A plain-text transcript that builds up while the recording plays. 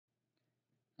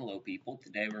Hello people,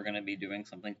 today we're going to be doing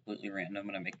something completely random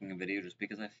and I'm making a video just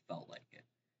because I felt like it.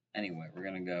 Anyway, we're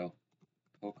going to go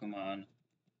Pokemon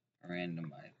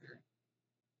Randomizer.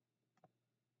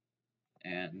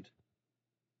 And,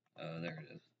 there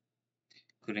it is.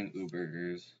 Including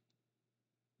Ubers.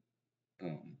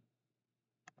 Boom.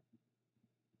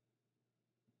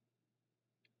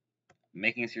 I'm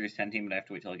making a Series 10 team, but I have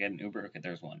to wait till I get an Uber. Okay,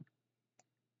 there's one.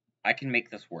 I can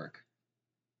make this work.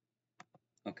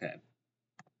 Okay.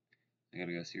 I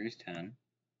gotta go Series 10.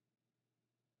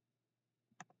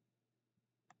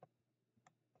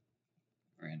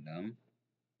 Random.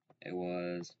 It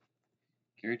was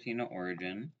Giratina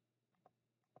Origin.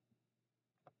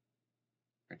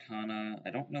 Cortana.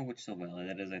 I don't know which Sylvella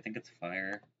that is. I think it's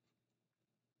Fire.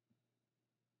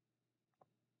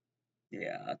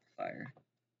 Yeah, that's Fire.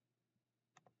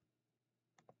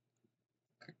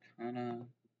 Cortana.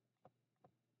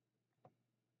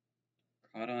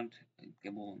 Crawdont,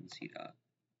 Gibble, and Seedot.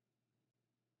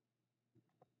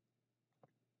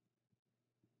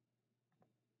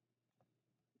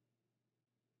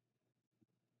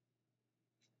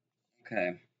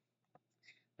 Okay,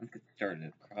 let's get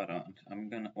started. Crawdont,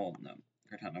 Cortana,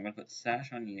 I'm gonna put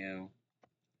Sash on you,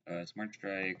 Smart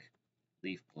Strike,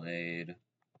 Leaf Blade,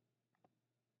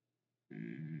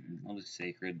 I'll do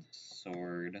Sacred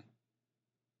Sword,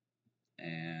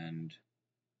 and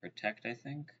Protect, I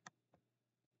think?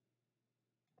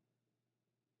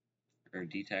 Or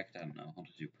Detect, I don't know, I'll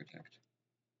just do Protect.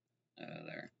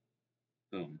 There.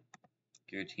 Boom.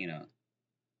 Giratina.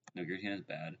 No, Giratina's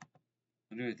bad.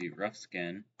 I'll do with you. Rough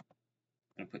Skin.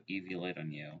 I'm gonna put Eviolite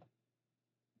on you.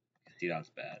 Seedot's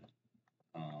bad.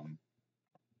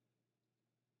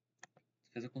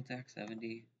 Physical attack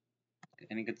 70.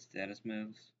 Any good status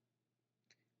moves?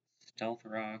 Stealth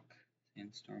Rock,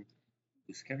 Sandstorm.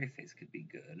 Ooh, Scary Face could be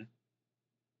good.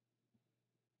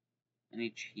 Any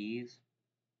cheese?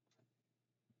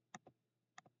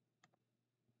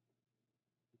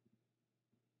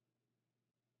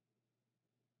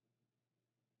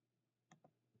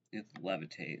 It's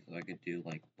Levitate, so I could do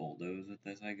like Bulldoze with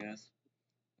this, I guess.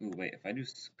 Ooh, wait, if I do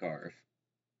Scarf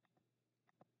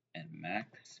and Max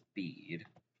Speed,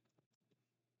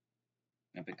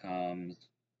 it becomes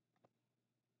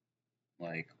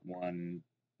like one.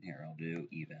 Here, I'll do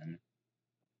even.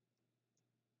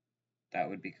 That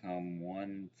would become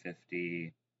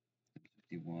 150,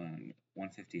 51,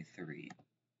 153.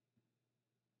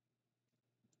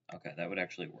 Okay, that would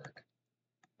actually work.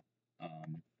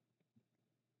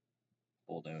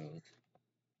 Bulldoze.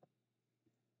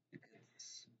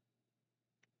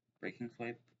 Breaking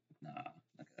Swipe? Nah,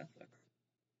 okay, that sucks.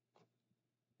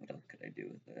 What else could I do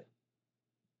with it?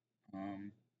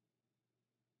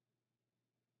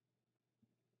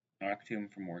 Noctoom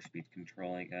for more speed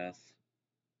control, I guess.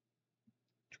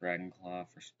 Dragon Claw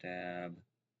for stab.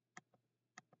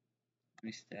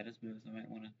 Any status moves I might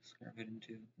want to scarf it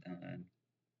into? And then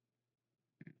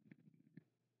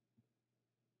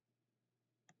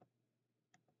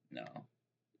no.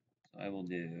 So I will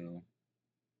do.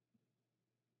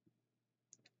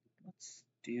 Let's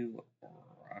do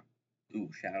Rock.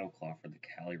 Ooh, Shadow Claw for the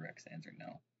Calyrex answer. No.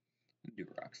 I'll do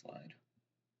Rock Slide.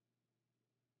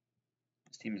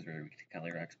 This team is very weak to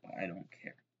Calyrex, but I don't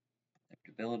care.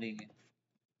 Adaptability.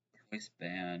 Choice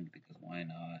Band, because why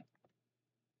not?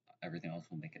 Everything else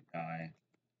will make it die.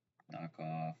 Knock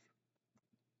off.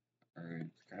 Or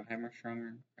Grab Hammer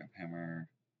stronger? Grab Hammer.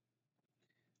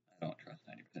 I don't trust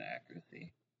 90%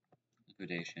 accuracy.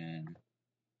 Liquidation.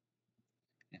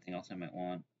 Anything else I might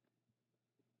want?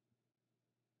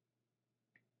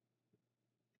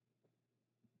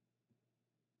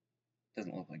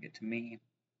 Doesn't look like it to me,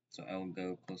 so I will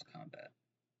go Close Combat.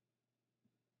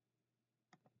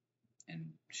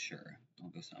 And sure, I'll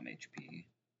go some HP.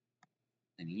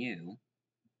 Then you.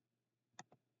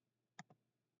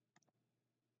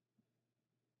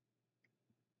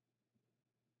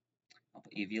 I'll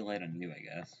put Eviolite on you, I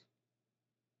guess.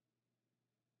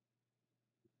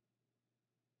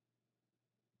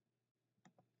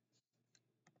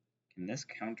 Can this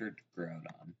counter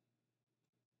Groudon?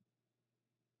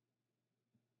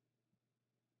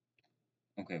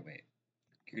 Okay, wait.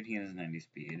 Giratina is 90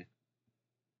 speed.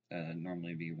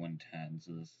 Normally be 110,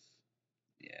 so this,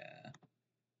 yeah.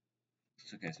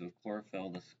 Okay, so with Chlorophyll,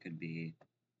 this could be.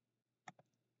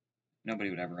 Nobody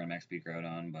would ever run max speed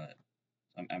Groudon, but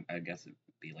I guess it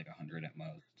would be like 100 at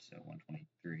most, so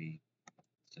 123.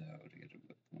 So to get to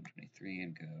 123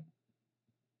 and go.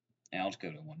 And I'll just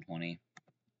go to 120.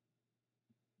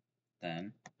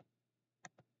 Then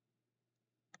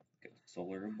go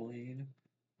Solar Blade.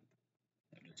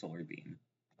 No, just Solar Beam.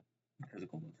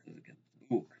 Physical moves again.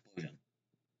 Ooh, Explosion.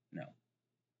 No.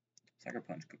 Sucker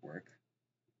Punch could work.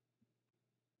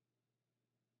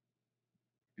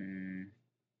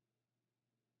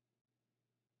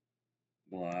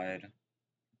 Glide.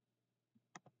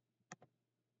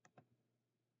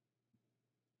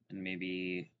 And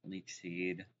maybe Leech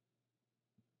Seed.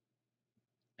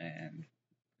 And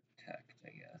Protect, I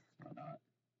guess. Why not?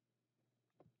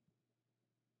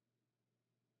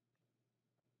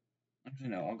 Actually,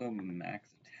 no, I'll go max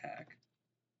attack.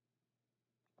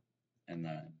 And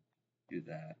then do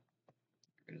that.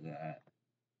 Get rid of that.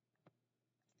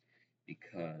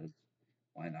 Because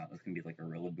why not? This can be like a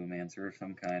Rillaboom answer of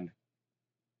some kind.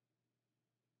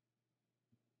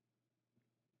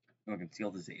 Oh, I can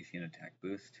steal the Zacian attack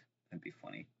boost. That'd be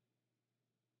funny.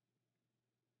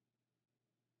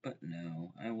 But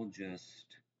no, I will just...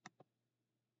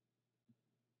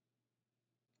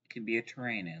 It could be a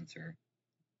terrain answer.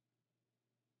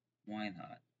 Why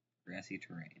not? Grassy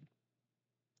terrain.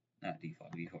 Not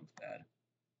default. Default's bad.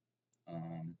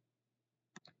 Oh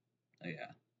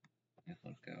yeah. I guess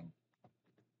let's go.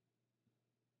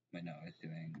 Wait, no, I was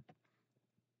doing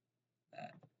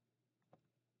that.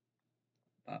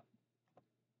 But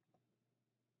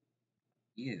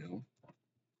you,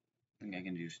 I think I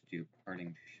can just do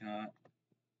Parting Shot.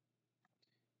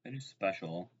 If I do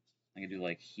Special, I can do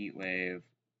like Heat Wave.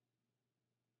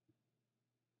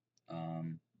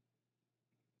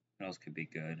 What else could be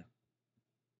good?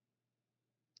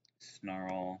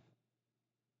 Snarl.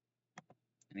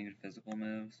 Any good physical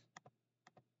moves?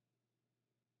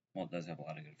 Well, it does have a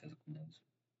lot of good physical moves.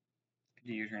 Could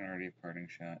do your turn already, Parting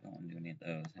Shot. Don't want to do any of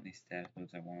those. Any status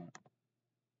moves I want.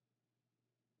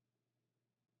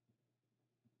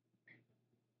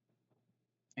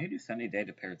 I could do Sunny Day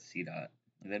to pair with C-Dot.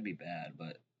 That'd be bad,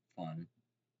 but fun.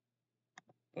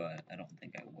 But I don't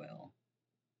think I will.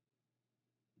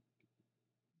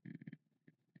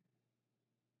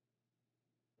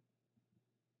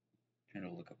 Trying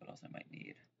to look up what else I might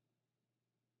need.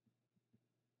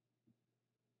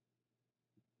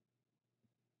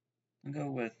 I'll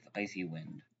go with Icy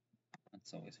Wind.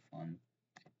 That's always fun.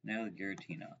 Now the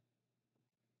Giratina.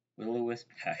 Will-O-Wisp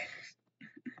Tag.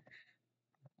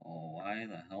 Oh, why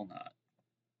the hell not?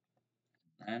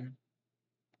 Then,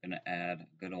 I'm gonna add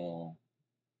good ol'...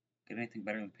 Get anything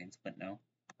better than Pain Split? No.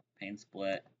 Pain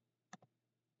Split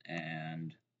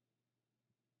and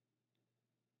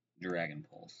Dragon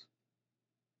Pulse.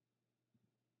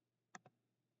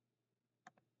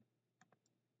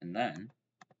 And then,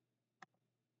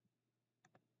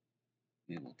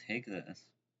 we will take this,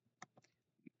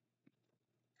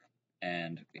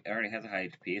 and it already has a high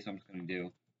HP, so I'm just going to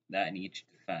do that in each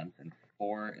defense and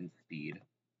 4 in speed.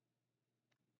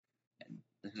 And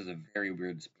this is a very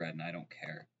weird spread, and I don't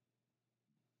care.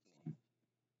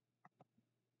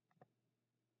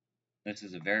 This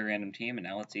is a very random team, and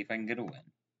now let's see if I can get a win.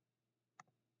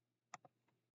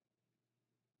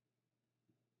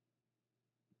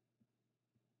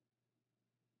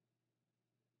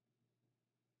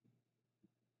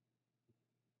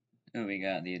 Oh, we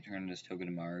got the Eternatus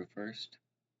Togedemaru first.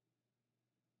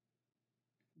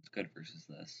 It's good versus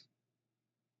this.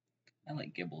 I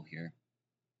like Gibble here.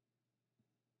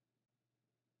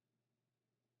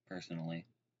 Personally.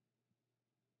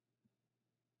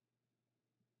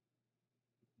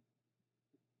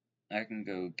 I can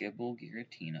go Gibble,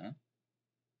 Giratina,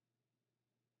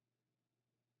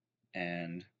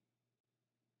 and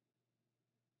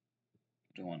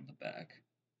do one in the back.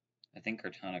 I think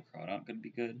Kartana Crawdaunt could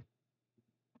be good,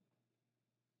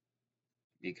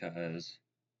 because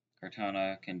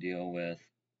Kartana can deal with,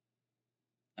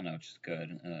 I know, which is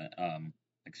good,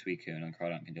 like Suicune, and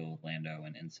Crawdaunt can deal with Lando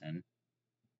and Incin.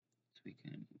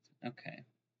 Suicune, okay.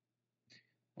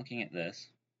 Looking at this,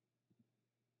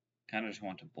 kind of just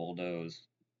want to bulldoze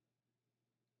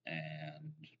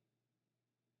and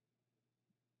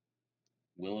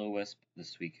Will-O-Wisp the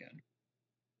Suicune.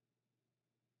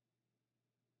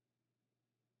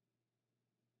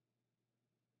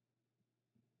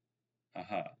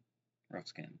 Aha, Rough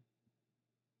Skin.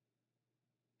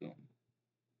 Boom.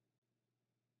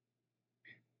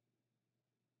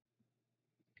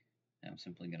 I'm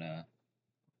simply gonna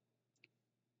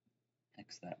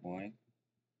Hex that boy.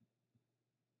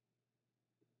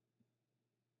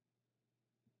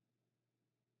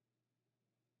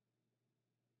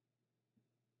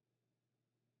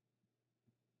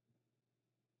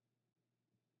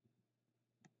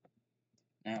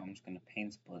 Now I'm just gonna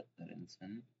Pain Split that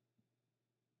Incin.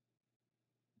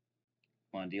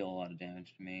 Want to deal a lot of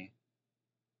damage to me.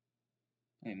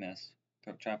 We miss.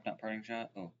 Throat Chop, not Parting Shot.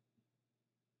 Oh.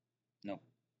 Nope.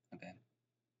 Okay.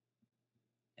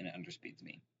 And it underspeeds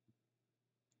me.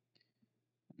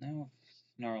 Now if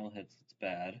Snarl hits, it's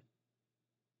bad.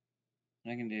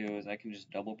 What I can do is I can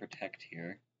just double protect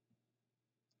here.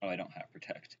 Oh, I don't have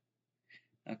protect.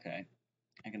 Okay,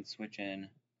 I can switch in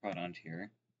Crawdaunt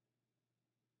here.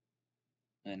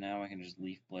 And now I can just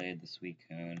Leaf Blade the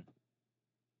Suicune.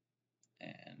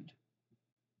 And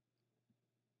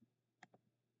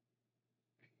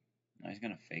now he's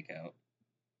gonna fake out.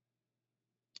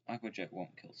 Aqua Jet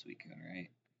won't kill Suicune, right?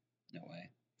 No way.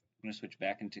 I'm gonna switch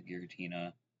back into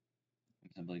Giratina. I'm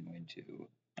simply going to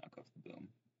knock off the Boom.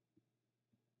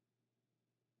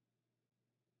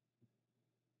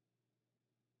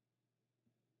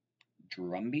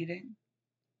 Drum beating?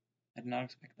 I did not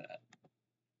expect that.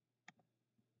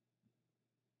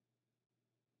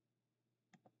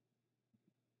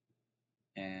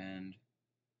 And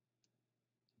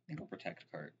I think I'll protect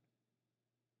cart.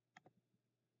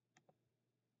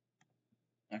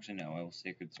 Actually, no, I will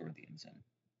Sacred Sword the Ensign.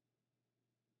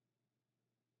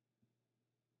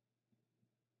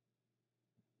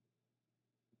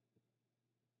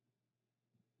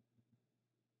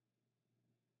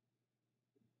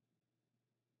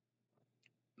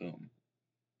 Boom.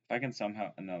 If I can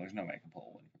somehow... No, there's no way I can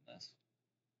pull a win from this.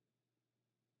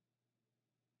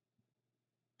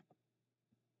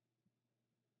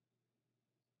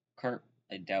 Cart,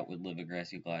 I doubt would live a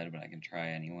Grassy Glide, but I can try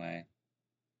anyway.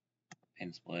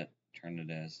 Pin Split, turn to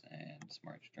this, and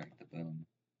Smart Strike the Boom.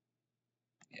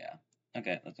 Yeah.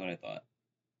 Okay, that's what I thought.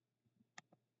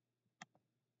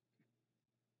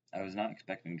 I was not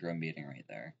expecting drum beating right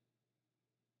there.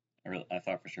 I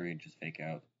thought for sure he'd just fake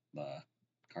out the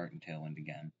cart and Tailwind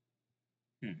again.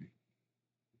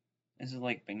 This is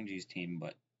like Benji's team,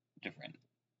 but different.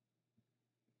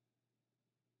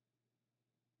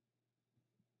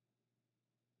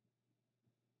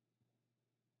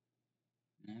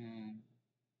 I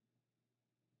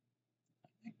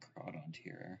think Crawdaunt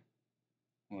here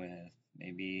with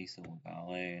maybe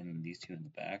Silvale and these two in the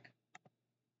back.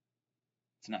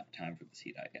 It's not time for the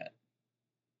C-Dot yet.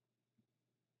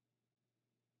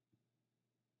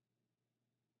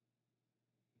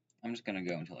 I'm just gonna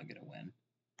go until I get a win.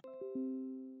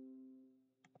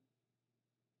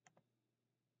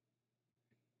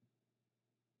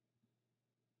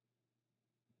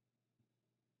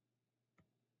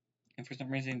 And for some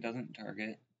reason it doesn't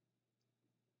target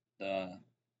the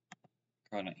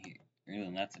Crawdaunt here,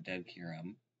 then that's a dead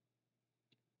Kyurem.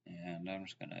 And I'm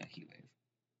just gonna Heat Wave.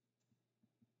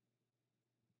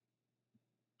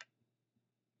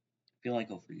 I feel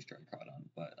like I'll freeze dry Crawdaunt,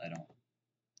 but I don't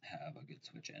have a good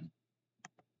switch in.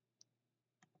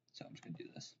 So I'm just gonna do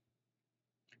this.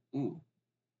 Ooh.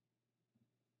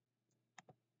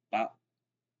 Wow.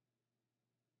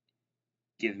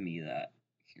 Give me that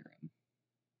Kyurem.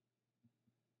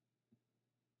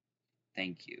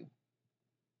 Thank you.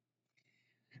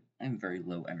 I'm very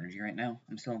low energy right now.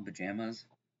 I'm still in pajamas.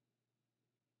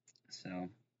 So,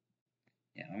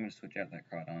 yeah, I'm going to switch out that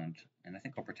Crawdaunt, and I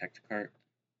think I'll protect cart.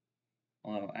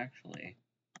 Although, actually,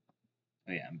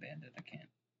 oh yeah, I'm banded. I can't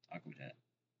Aqua Jet.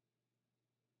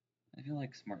 I feel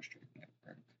like Smart Strike might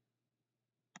work.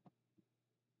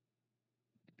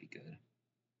 It'd be good.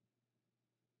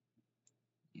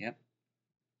 Yep.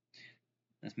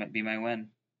 This might be my win.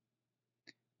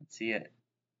 Let's see it.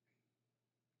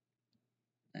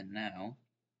 And now,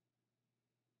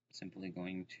 simply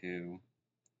going to...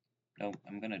 Nope,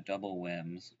 I'm going to double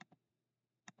Whims.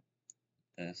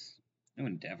 This. New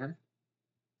Endeavor?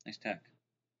 Nice tech.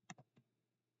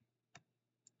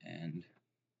 And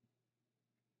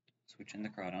switch in the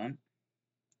Crawdaunt.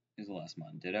 Here's the last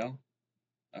one. Ditto.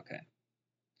 Okay.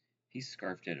 He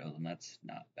Scarf Ditto, then that's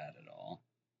not bad at all.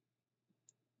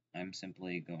 I'm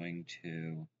simply going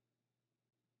to...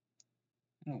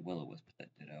 I'm going to Will-O-Wisp that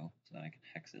Ditto so that I can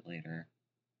Hex it later.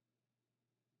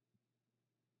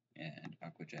 And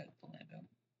Aqua Jet the Lando.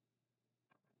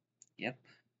 Yep.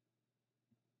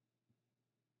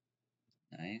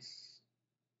 Nice.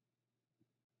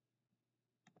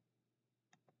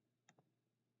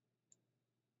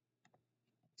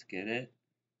 Let's get it.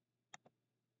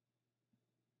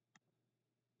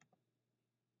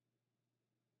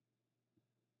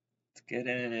 Let's get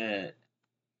it.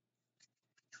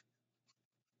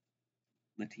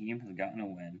 The team has gotten a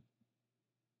win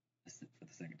for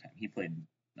the second time. He played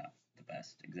not the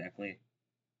best exactly,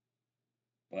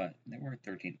 but they were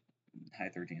high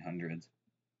 1300s.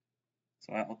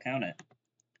 So I'll count it.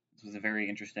 This was a very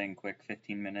interesting, quick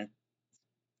 15 minutes.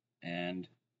 And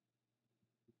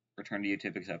return to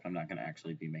YouTube, except I'm not going to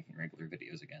actually be making regular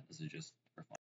videos again. This is just for fun.